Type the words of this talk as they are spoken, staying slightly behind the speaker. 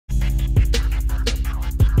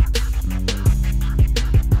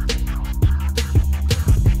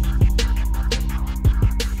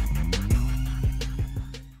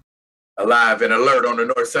Alive and alert on the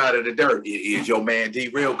north side of the dirt. It is your man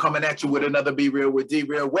D-Real coming at you with another Be Real with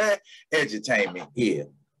D-Real, where edutainment is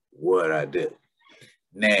what I do.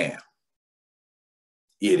 Now,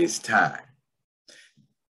 it is time.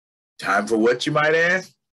 Time for what, you might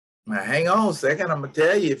ask? Now, hang on a second. I'm going to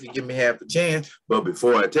tell you if you give me half a chance. But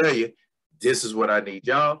before I tell you, this is what I need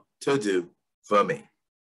y'all to do for me.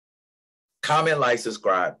 Comment, like,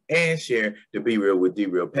 subscribe, and share the Be Real with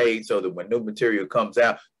D-Real page so that when new material comes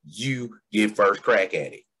out, you get first crack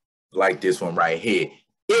at it. Like this one right here.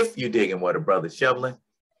 If you're digging what a brother's shoveling,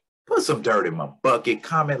 put some dirt in my bucket.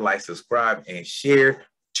 Comment, like, subscribe, and share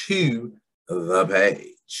to the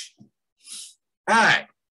page. All right.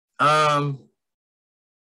 I'm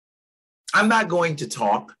not going to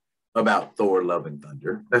talk about Thor: Love and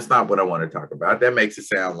Thunder. That's not what I want to talk about. That makes it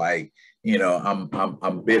sound like, you know,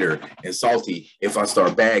 I'm bitter and salty if I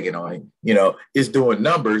start bagging on it. You know, it's doing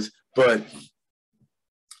numbers, but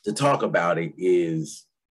to talk about it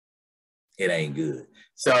ain't good.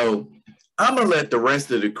 So I'm gonna let the rest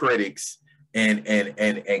of the critics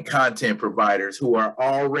and content providers who are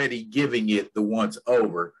already giving it the once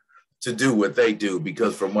over to do what they do,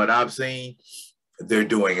 because from what I've seen, they're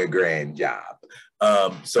doing a grand job.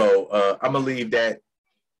 So I'm gonna leave that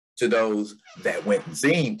to those that went and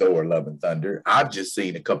seen Thor: Love and Thunder. I've just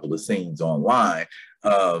seen a couple of scenes online.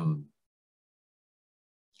 Other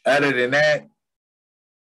than that,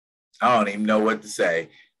 I don't even know what to say.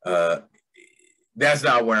 That's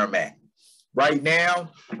not where I'm at. Right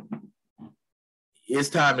now, it's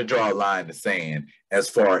time to draw a line in the sand as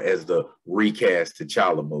far as the recast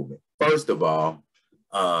T'Challa movement. First of all,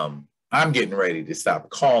 I'm getting ready to stop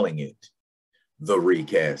calling it the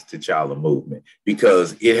recast T'Challa movement,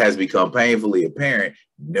 because it has become painfully apparent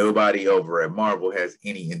nobody over at Marvel has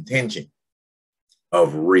any intention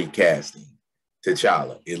of recasting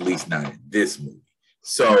T'Challa, at least not in this movie.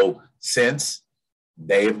 So since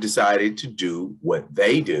they have decided to do what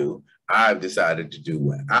they do, I've decided to do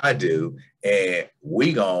what I do, and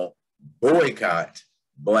we gonna boycott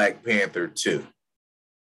Black Panther 2,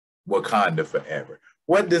 Wakanda Forever.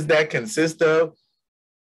 What does that consist of?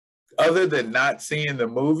 Other than not seeing the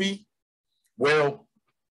movie, well,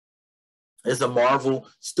 it's a Marvel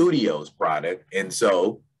Studios product. And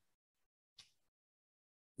so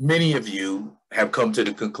many of you have come to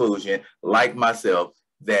the conclusion, like myself,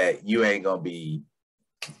 that you ain't going to be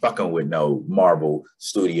fucking with no Marvel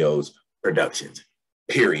Studios productions,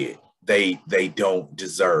 period. They don't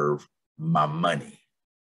deserve my money.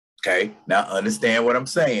 Okay? Now understand what I'm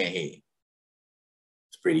saying here.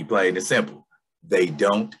 It's pretty plain and simple. They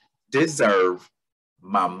don't deserve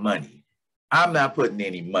my money. I'm not putting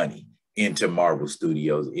any money into Marvel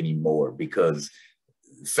Studios anymore, because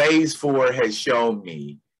Phase 4 has shown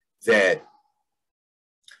me that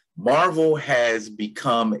Marvel has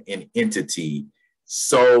become an entity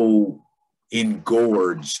so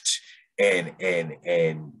engorged and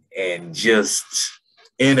just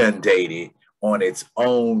inundated on its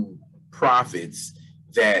own profits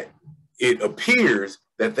that it appears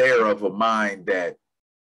that they are of a mind that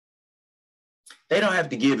they don't have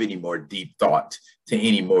to give any more deep thought to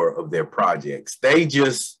any more of their projects. They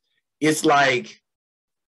just, it's like,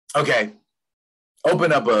 okay,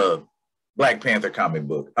 open up a Black Panther comic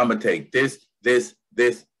book. I'm going to take this,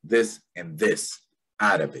 and this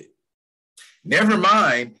out of it. Never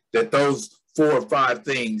mind that those 4 or 5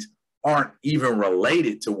 things aren't even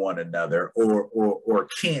related to one another, or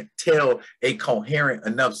can't tell a coherent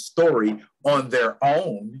enough story on their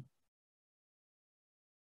own.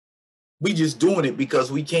 We just doing it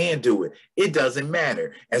because we can do it. It doesn't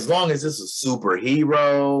matter. As long as it's a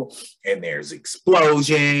superhero and there's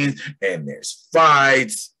explosions and there's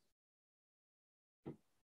fights,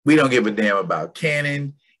 we don't give a damn about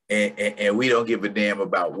canon, and we don't give a damn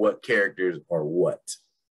about what characters are what.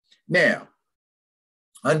 Now,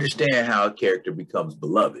 understand how a character becomes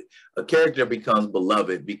beloved. A character becomes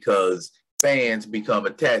beloved because fans become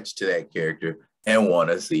attached to that character and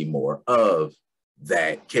want to see more of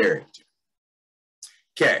that character.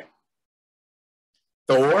 Okay.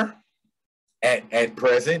 Thor, at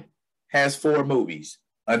present, has 4 movies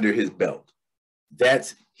under his belt.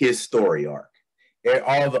 That's his story arc. And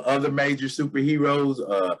all the other major superheroes,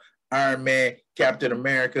 Iron Man, Captain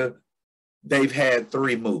America, they've had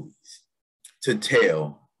 3 movies to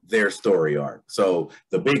tell their story arc. So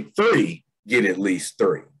the big 3 get at least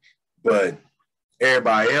 3. But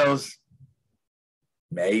everybody else,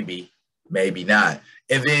 maybe not.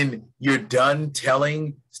 And then you're done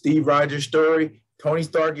telling Steve Rogers' story. Tony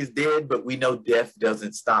Stark is dead, but we know death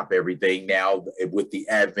doesn't stop everything now with the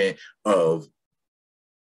advent of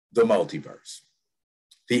the multiverse,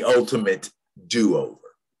 the ultimate do-over.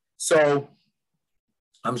 So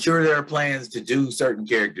I'm sure there are plans to do certain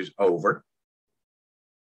characters over.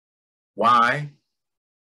 Why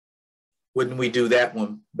wouldn't we do that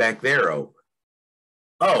one back there over?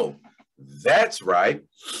 Oh, that's right.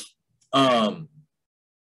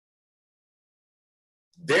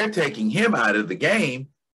 They're taking him out of the game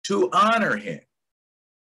to honor him.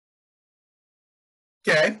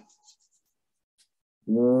 Okay.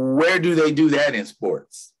 Where do they do that in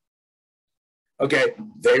sports? Okay,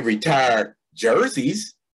 they retire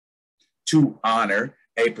jerseys to honor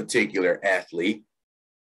a particular athlete.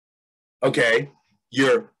 Okay,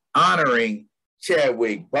 you're honoring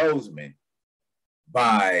Chadwick Boseman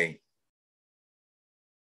by,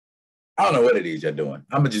 I don't know what it is you're doing.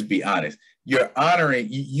 I'm gonna just be honest. You're honoring,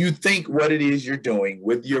 you think what it is you're doing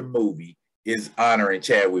with your movie is honoring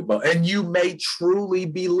Chadwick Boseman, and you may truly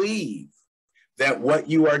believe that what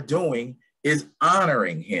you are doing is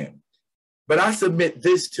honoring him. But I submit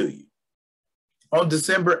this to you. On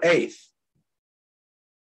December 8th,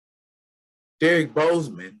 Derek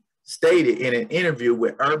Boseman stated in an interview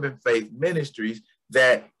with Urban Faith Ministries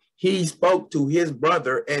that he spoke to his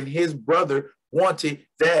brother and his brother wanted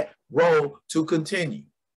that role to continue.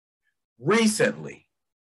 Recently,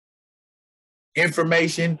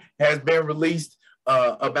 information has been released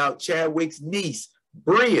about Chadwick's niece,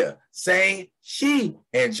 Bria, saying she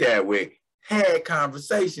and Chadwick had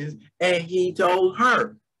conversations and he told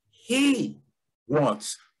her he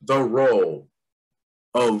wants the role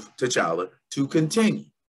of T'Challa to continue.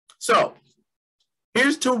 So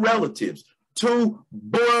here's two relatives, two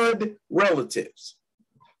blood relatives,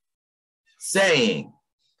 saying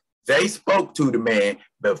they spoke to the man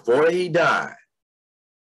before he died,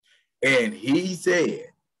 and he said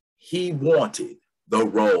he wanted the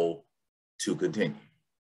role to continue.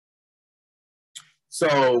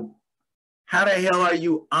 So how the hell are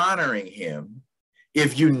you honoring him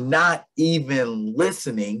if you're not even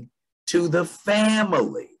listening to the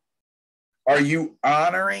family? Are you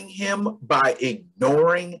honoring him by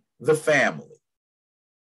ignoring the family?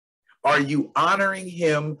 Are you honoring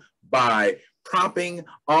him by propping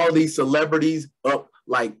all these celebrities up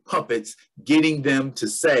like puppets, getting them to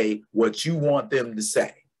say what you want them to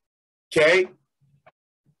say? Okay?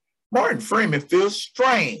 Martin Freeman feels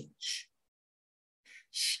strange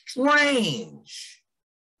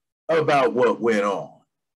about what went on.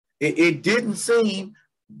 It didn't seem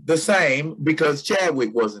the same because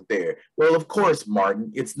Chadwick wasn't there. Well, of course,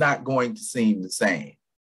 Martin, it's not going to seem the same.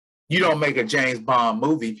 You don't make a James Bond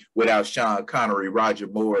movie without Sean Connery, Roger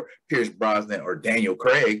Moore, Pierce Brosnan, or Daniel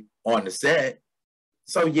Craig on the set.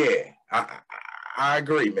 So yeah, I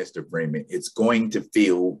agree, Mr. Freeman. It's going to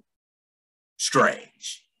feel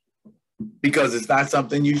strange because it's not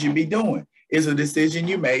something you should be doing. It's a decision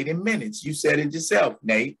you made in minutes. You said it yourself,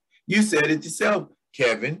 Nate. You said it yourself,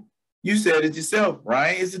 Kevin. You said it yourself,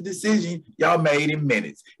 Ryan. It's a decision y'all made in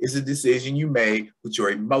minutes. It's a decision you made with your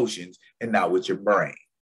emotions and not with your brain.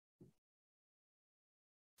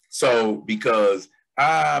 So because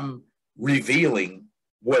I'm revealing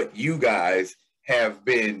what you guys have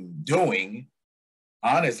been doing,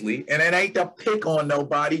 honestly, and it ain't to pick on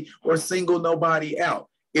nobody or single nobody out.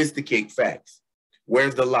 It's to kick facts.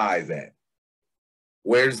 Where's the lies at?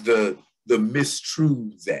 Where's the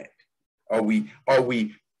mistruths at? Are we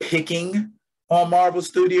picking on Marvel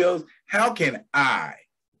Studios? How can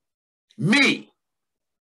me,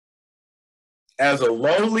 as a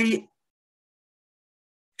lowly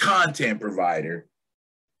content provider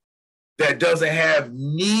that doesn't have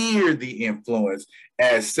near the influence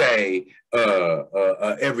as, say,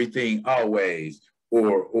 Everything Always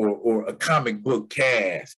or a comic book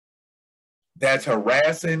cast that's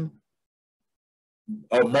harassing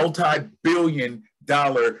a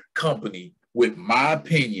multi-billion-dollar company with my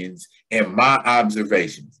opinions and my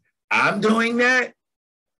observations. I'm doing that?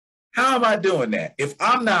 How am I doing that? If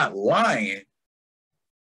I'm not lying,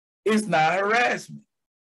 it's not harassment.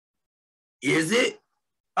 Is it?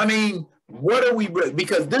 I mean, what are we,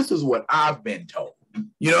 because this is what I've been told.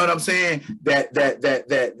 You know what I'm saying? That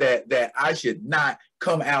I should not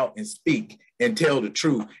come out and speak and tell the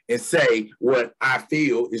truth and say what I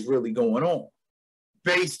feel is really going on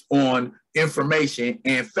based on information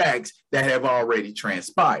and facts that have already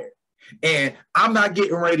transpired. And I'm not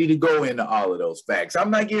getting ready to go into all of those facts. I'm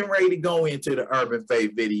not getting ready to go into the Urban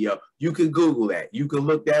Faith video. You can Google that. You can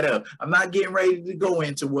look that up. I'm not getting ready to go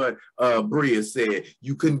into what Bria said.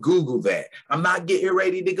 You can Google that. I'm not getting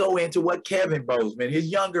ready to go into what Kevin Boseman, his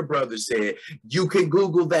younger brother, said. You can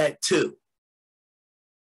Google that too.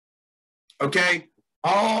 Okay?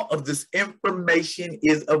 All of this information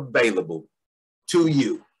is available to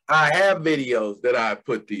you. I have videos that I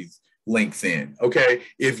put these links in. Okay.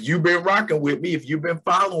 If you've been rocking with me, if you've been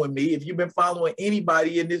following me, if you've been following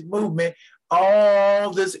anybody in this movement,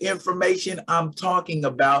 all this information I'm talking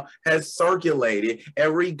about has circulated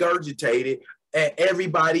and regurgitated. And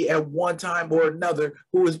everybody at one time or another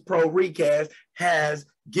who is pro recast has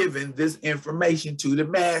given this information to the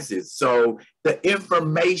masses. So the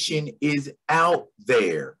information is out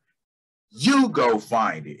there. You go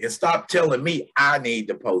find it and stop telling me I need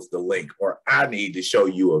to post a link or I need to show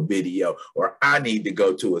you a video or I need to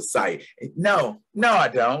go to a site. No, I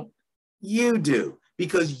don't. You do,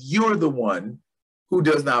 because you're the one who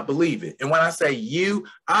does not believe it. And when I say you,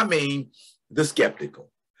 I mean the skeptical.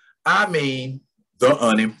 I mean the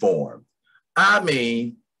uninformed. I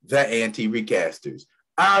mean the anti-recasters.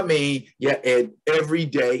 I mean, yeah, an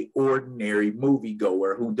everyday, ordinary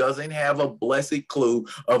moviegoer who doesn't have a blessed clue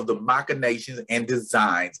of the machinations and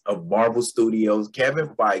designs of Marvel Studios, Kevin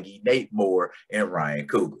Feige, Nate Moore, and Ryan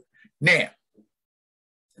Coogler. Now,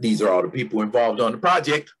 these are all the people involved on the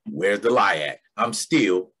project. Where's the lie at? I'm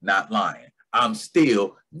still not lying. I'm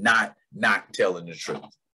still not telling the truth.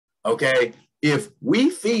 Okay? If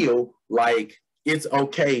we feel like it's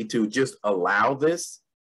okay to just allow this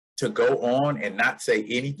to go on and not say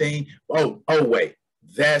anything, oh wait,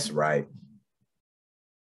 that's right.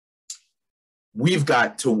 We've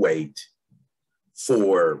got to wait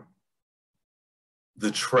for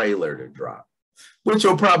the trailer to drop, which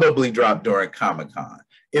will probably drop during Comic-Con.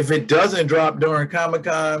 If it doesn't drop during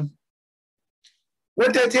Comic-Con,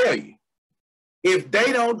 what'd that tell you? If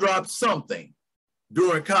they don't drop something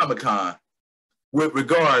during Comic-Con with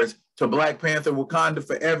regards to Black Panther Wakanda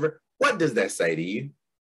Forever, what does that say to you?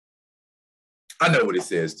 I know what it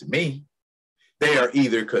says to me. They are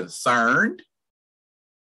either concerned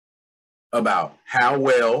about how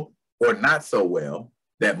well or not so well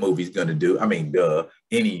that movie's going to do. I mean,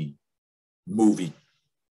 any movie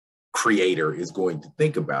creator is going to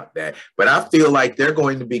think about that. But I feel like they're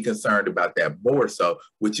going to be concerned about that more so,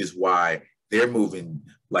 which is why they're moving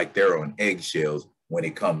like they're on eggshells when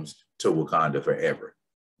it comes to Wakanda Forever.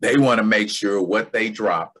 They want to make sure what they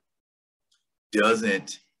drop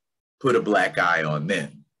doesn't put a black eye on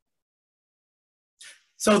them.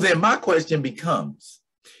 So then my question becomes,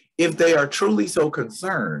 if they are truly so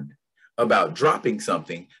concerned about dropping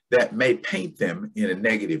something that may paint them in a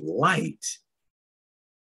negative light,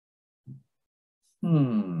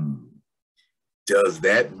 does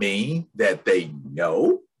that mean that they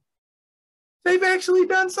know they've actually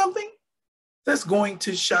done something that's going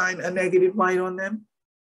to shine a negative light on them?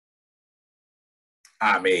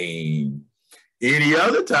 I mean, any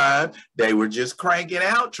other time, they were just cranking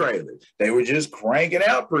out trailers. They were just cranking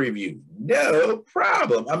out previews. No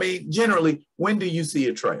problem. I mean, generally, when do you see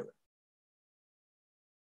a trailer?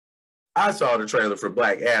 I saw the trailer for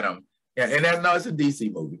Black Adam, and I know it's a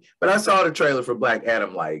DC movie, but I saw the trailer for Black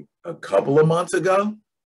Adam like a couple of months ago,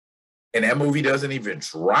 and that movie doesn't even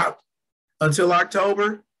drop until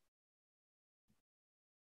October.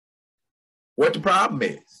 What the problem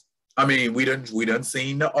is? I mean, we done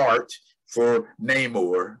seen the art for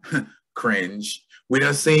Namor, cringe. We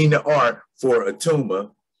done seen the art for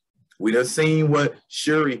Atuma. We done seen what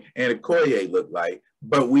Shuri and Okoye look like,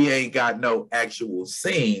 but we ain't got no actual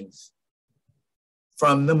scenes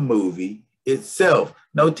from the movie itself.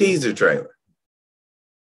 No teaser trailer.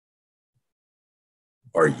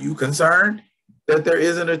 Are you concerned that there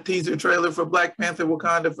isn't a teaser trailer for Black Panther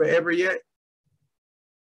Wakanda Forever yet?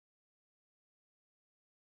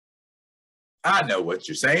 I know what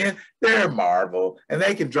you're saying. They're Marvel, and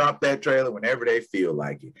they can drop that trailer whenever they feel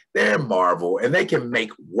like it. They're Marvel, and they can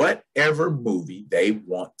make whatever movie they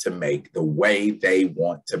want to make the way they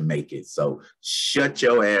want to make it. So shut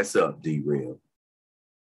your ass up, D-Real.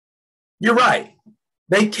 You're right.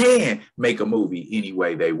 They can make a movie any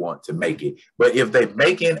way they want to make it. But if they're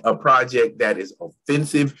making a project that is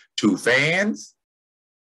offensive to fans,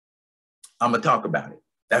 I'm going to talk about it.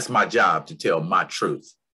 That's my job, to tell my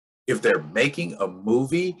truth. If they're making a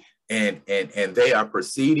movie and they are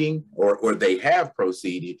proceeding or they have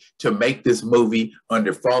proceeded to make this movie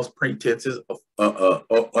under false pretenses,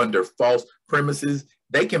 under false premises,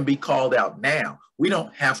 they can be called out now. We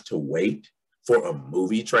don't have to wait for a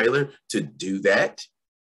movie trailer to do that.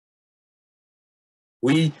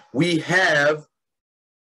 We have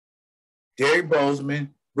Derek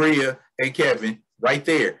Bozeman, Bria, and Kevin right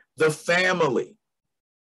there. The family.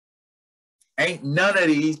 Ain't none of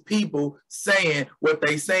these people saying what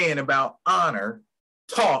they saying about honor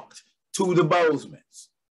talked to the Bosemans.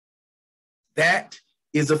 That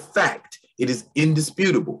is a fact. It is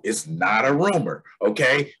indisputable. It's not a rumor,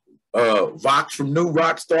 okay? Vox from New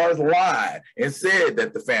Rock Stars lied and said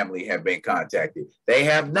that the family had been contacted. They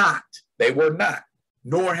have not. They were not,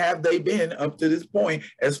 nor have they been up to this point,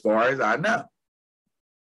 as far as I know.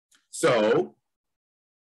 So,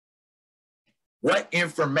 what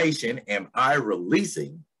information am I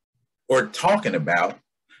releasing or talking about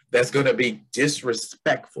that's going to be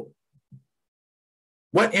disrespectful?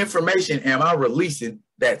 What information am I releasing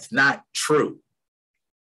that's not true?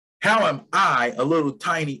 How am I, a little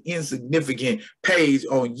tiny insignificant page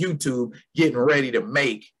on YouTube, getting ready to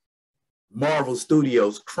make Marvel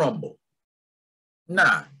Studios crumble?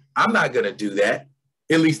 Nah, I'm not going to do that,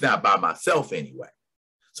 at least not by myself anyway.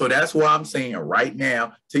 So that's why I'm saying right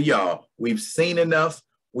now to y'all, we've seen enough,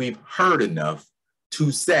 we've heard enough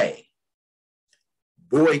to say,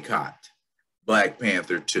 boycott Black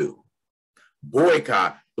Panther 2.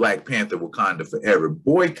 Boycott Black Panther Wakanda Forever.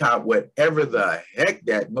 Boycott whatever the heck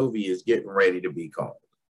that movie is getting ready to be called.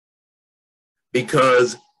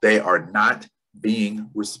 Because they are not being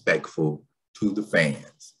respectful to the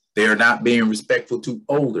fans. They are not being respectful to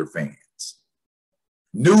older fans.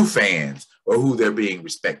 New fans are who they're being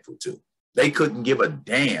respectful to. They couldn't give a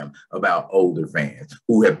damn about older fans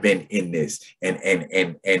who have been in this and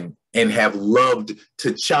have loved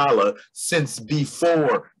T'Challa since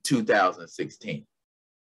before 2016.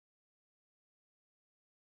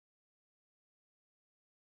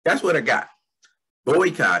 That's what I got.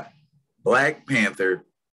 Boycott Black Panther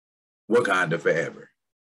Wakanda Forever.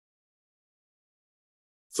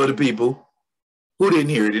 For the people who didn't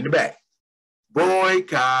hear it in the back.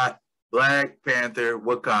 Boycott Black Panther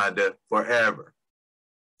Wakanda Forever.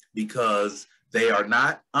 Because they are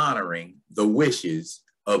not honoring the wishes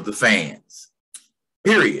of the fans.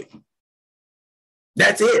 Period.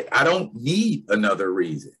 That's it. I don't need another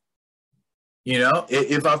reason. You know,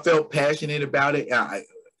 if I felt passionate about it,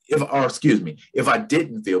 if I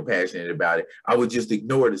didn't feel passionate about it, I would just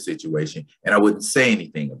ignore the situation and I wouldn't say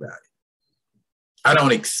anything about it. I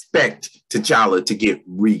don't expect T'Challa to get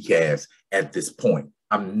recast at this point.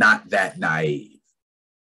 I'm not that naive.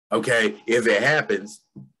 Okay, if it happens,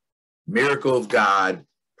 miracle of God,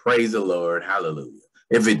 praise the Lord, hallelujah.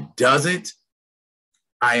 If it doesn't,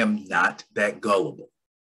 I am not that gullible.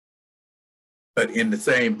 But in the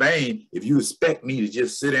same vein, if you expect me to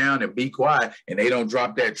just sit down and be quiet and they don't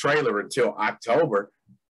drop that trailer until October,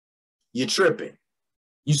 you're tripping.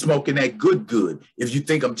 You smoking that good. If you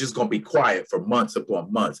think I'm just going to be quiet for months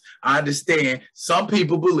upon months. I understand some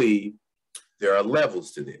people believe there are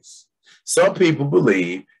levels to this. Some people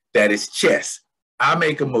believe that it's chess. I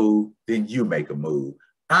make a move, then you make a move.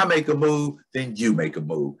 I make a move, then you make a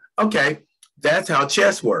move. Okay, that's how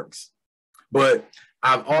chess works. But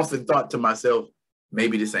I've often thought to myself,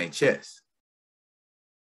 maybe this ain't chess.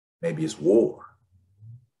 Maybe it's war.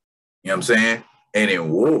 You know what I'm saying? And in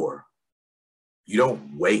war, you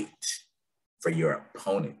don't wait for your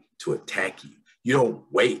opponent to attack you. You don't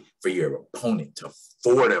wait for your opponent to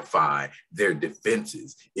fortify their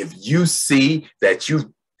defenses. If you see that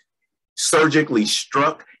you surgically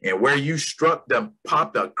struck and where you struck them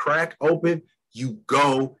popped a crack open, you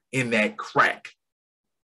go in that crack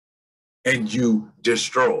and you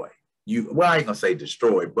destroy. Well, I ain't gonna say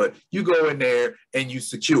destroy, but you go in there and you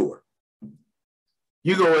secure.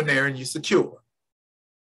 You go in there and you secure.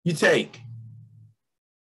 You take.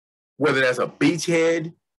 Whether that's a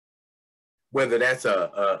beachhead, whether that's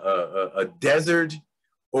a desert,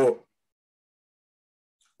 or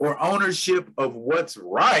ownership of what's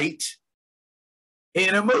right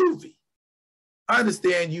in a movie. I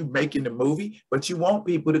understand you making the movie, but you want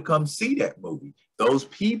people to come see that movie. Those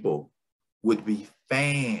people would be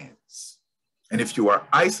fans. And if you are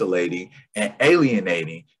isolating and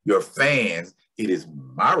alienating your fans, it is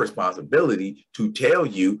my responsibility to tell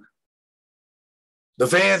you the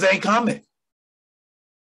fans ain't coming.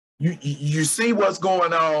 You see what's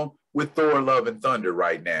going on with Thor, Love, and Thunder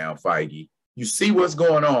right now, Feige. You see what's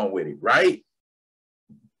going on with it, right?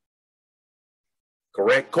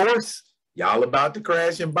 Correct course. Y'all about to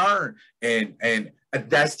crash and burn. And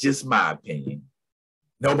that's just my opinion.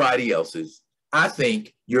 Nobody else's. I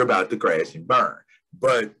think you're about to crash and burn.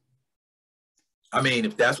 But, I mean,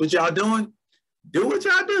 if that's what y'all doing, do what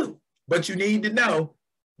y'all do. But you need to know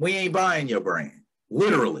we ain't buying your brand.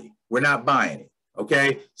 Literally, we're not buying it.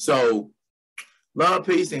 Okay? So, love,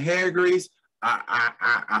 peace, and hair grease.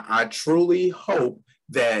 I truly hope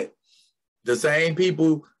that the same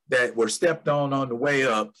people that were stepped on the way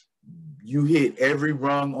up, you hit every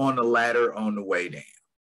rung on the ladder on the way down.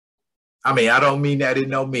 I mean, I don't mean that in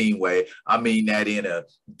no mean way. I mean that in a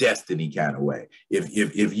destiny kind of way.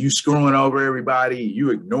 If you screwing over everybody,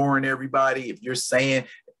 you ignoring everybody, if you're saying,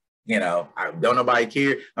 You know, don't nobody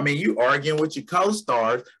care. I mean, you arguing with your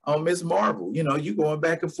co-stars on Miss Marvel. You know, you going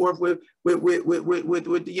back and forth with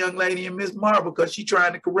the young lady in Miss Marvel because she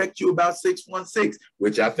trying to correct you about 616,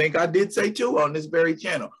 which I think I did say too on this very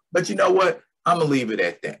channel. But you know what? I'm gonna leave it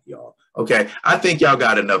at that, y'all. Okay, I think y'all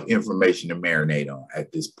got enough information to marinate on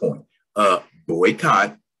at this point.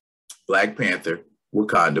 Boycott Black Panther,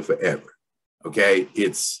 Wakanda Forever. Okay,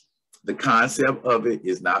 it's the concept of it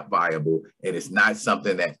is not viable, and it's not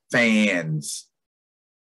something that fans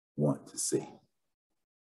want to see.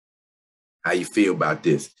 How you feel about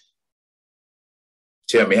this?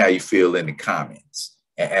 Tell me how you feel in the comments.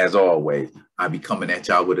 And as always, I'll be coming at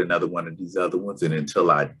y'all with another one of these other ones. And until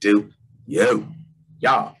I do,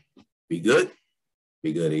 y'all be good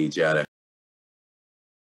to each other.